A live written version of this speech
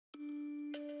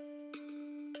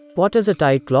What is a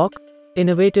tide clock?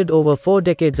 Innovated over 4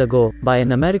 decades ago by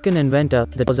an American inventor,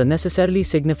 that was a necessarily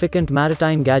significant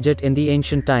maritime gadget in the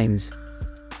ancient times.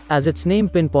 As its name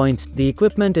pinpoints, the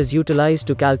equipment is utilized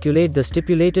to calculate the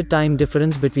stipulated time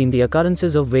difference between the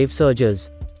occurrences of wave surges.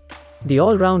 The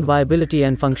all-round viability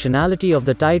and functionality of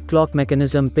the tide clock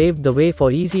mechanism paved the way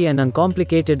for easy and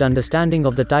uncomplicated understanding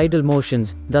of the tidal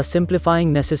motions, thus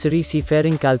simplifying necessary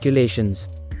seafaring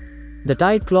calculations. The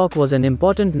tide clock was an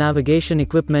important navigation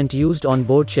equipment used on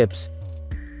board ships.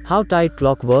 How tide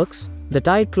clock works? The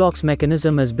tide clock's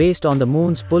mechanism is based on the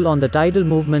moon's pull on the tidal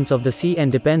movements of the sea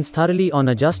and depends thoroughly on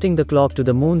adjusting the clock to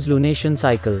the moon's lunation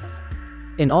cycle.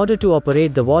 In order to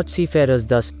operate the watch, seafarers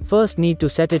thus first need to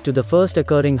set it to the first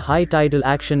occurring high tidal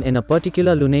action in a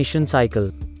particular lunation cycle.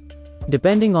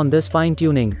 Depending on this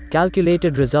fine-tuning,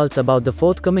 calculated results about the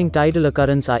forthcoming tidal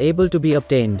occurrence are able to be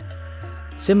obtained.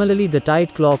 Similarly, the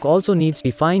tide clock also needs to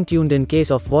be fine-tuned in case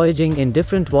of voyaging in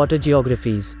different water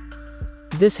geographies.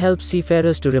 This helps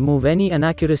seafarers to remove any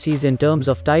inaccuracies in terms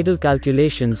of tidal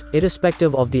calculations,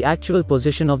 irrespective of the actual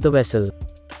position of the vessel.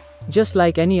 Just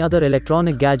like any other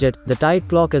electronic gadget, the tide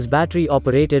clock is battery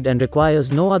operated and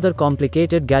requires no other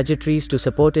complicated gadgetries to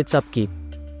support its upkeep.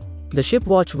 The ship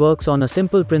watch works on a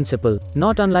simple principle,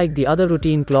 not unlike the other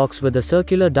routine clocks with a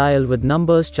circular dial with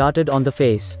numbers charted on the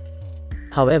face.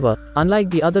 However, unlike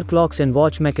the other clocks and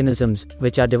watch mechanisms,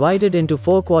 which are divided into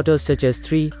 4 quarters such as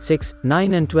 3, 6,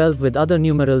 9 and 12 with other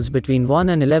numerals between 1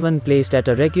 and 11 placed at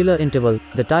a regular interval,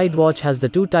 the tide watch has the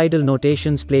 2 tidal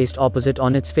notations placed opposite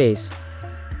on its face.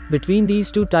 Between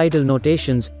these 2 tidal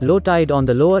notations, low tide on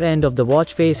the lower end of the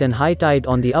watch face and high tide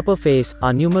on the upper face,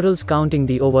 are numerals counting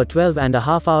the over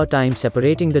 12.5 hour time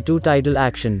separating the 2 tidal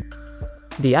action.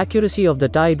 The accuracy of the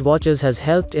tide watches has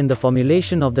helped in the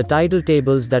formulation of the tidal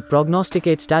tables that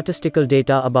prognosticate statistical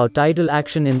data about tidal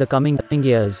action in the coming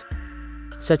years.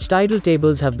 Such tidal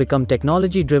tables have become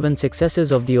technology-driven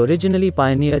successors of the originally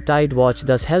pioneered tide watch,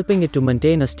 thus helping it to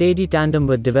maintain a steady tandem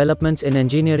with developments in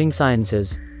engineering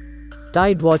sciences.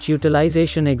 Tide watch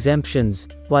utilization exemptions.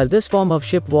 While this form of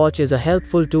ship watch is a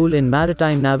helpful tool in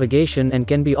maritime navigation and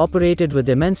can be operated with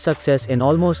immense success in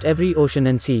almost every ocean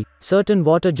and sea, certain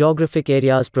water geographic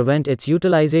areas prevent its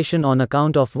utilization on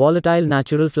account of volatile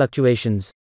natural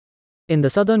fluctuations. In the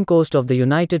southern coast of the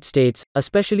United States,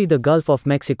 especially the Gulf of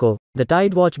Mexico, the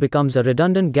tide watch becomes a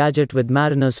redundant gadget with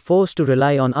mariners forced to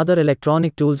rely on other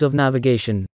electronic tools of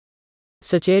navigation.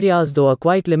 Such areas though are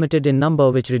quite limited in number,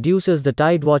 which reduces the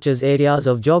tide watch's areas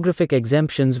of geographic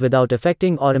exemptions without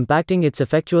affecting or impacting its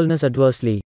effectualness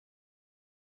adversely.